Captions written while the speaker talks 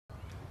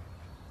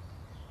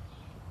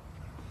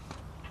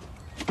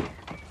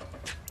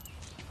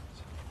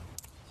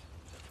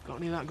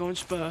any of that going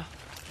spur?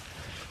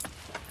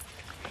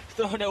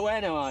 Throwing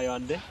away now, are you,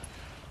 Andy?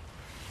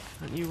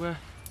 Aren't you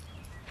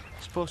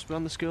supposed to be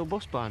on the school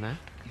bus by now?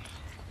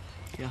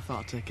 Yeah, I thought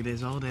I'd take a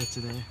day's holiday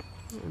today.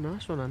 Oh,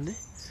 nice one, Andy.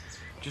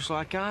 Just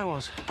like I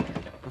was.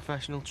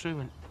 Professional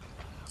truant.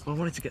 Well, I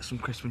wanted to get some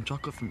crisp and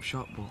chocolate from the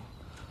shop, but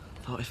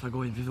I thought if I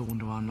go in, Viv will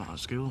wonder why I'm not at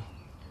school.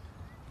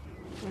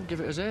 Well, give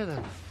it us here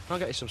then. I'll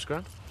get you some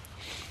scran.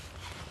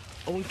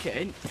 Oh, and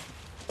Cain.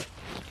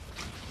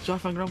 So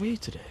if I'm going with you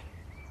today?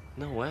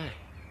 No way.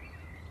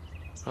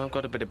 I've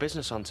got a bit of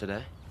business on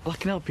today. Well, I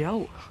can help you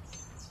out.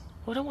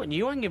 Well, I don't want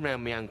you hanging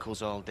around my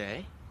ankles all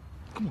day.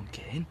 Come on,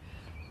 Cain.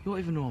 You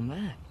won't even know I'm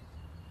there.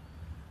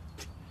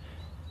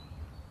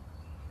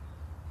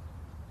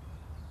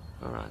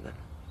 All right, then.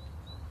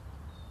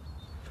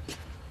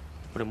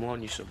 But I'm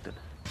warning you, Sugden.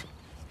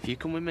 If you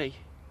come with me,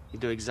 you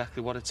do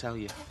exactly what I tell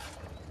you.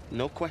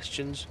 No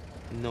questions,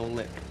 no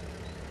lip.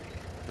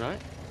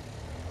 Right?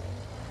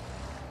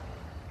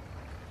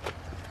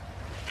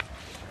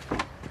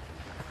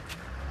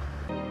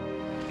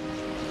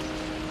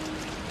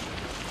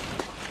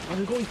 Where are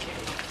we going, Cain?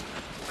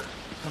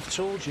 I've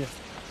told you,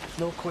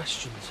 no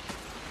questions.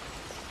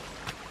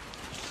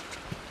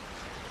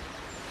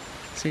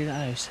 See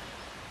that house?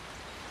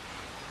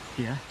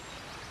 Yeah.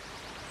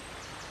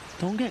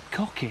 Don't get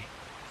cocky.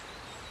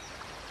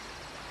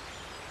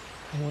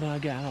 And what I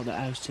get out of that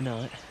house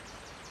tonight,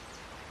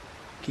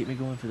 keep me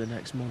going for the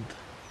next month.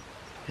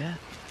 Yeah,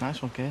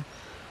 nice one, Cain.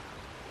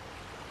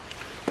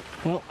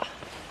 Well,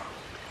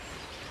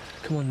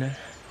 come on then.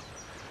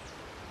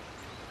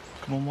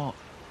 Come on, what?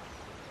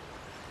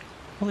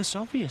 Well, it's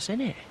obvious,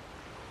 isn't it?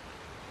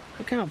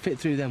 I can't fit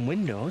through them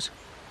windows.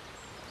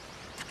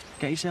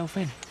 Get yourself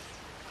in.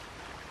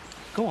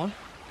 Go on,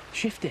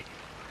 shift it.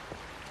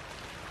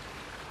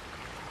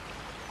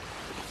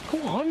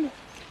 Go on.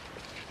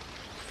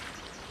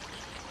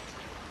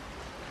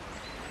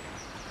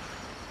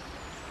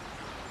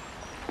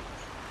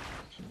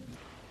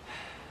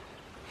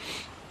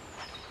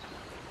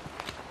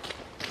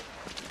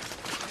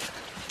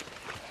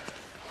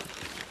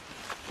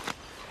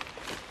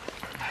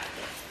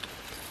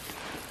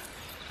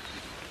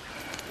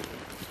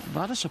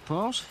 Bad, I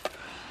suppose,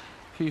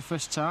 for your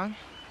first time.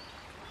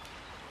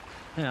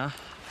 Yeah,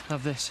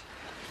 have this.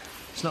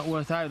 It's not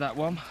worth out, that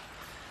one,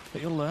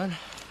 but you'll learn.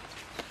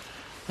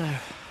 Now,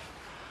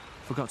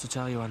 forgot to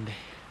tell you, Andy.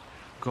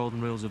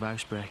 Golden rules of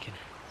housebreaking.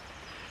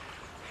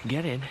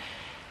 Get in,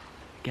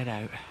 get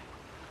out,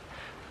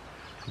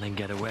 and then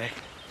get away.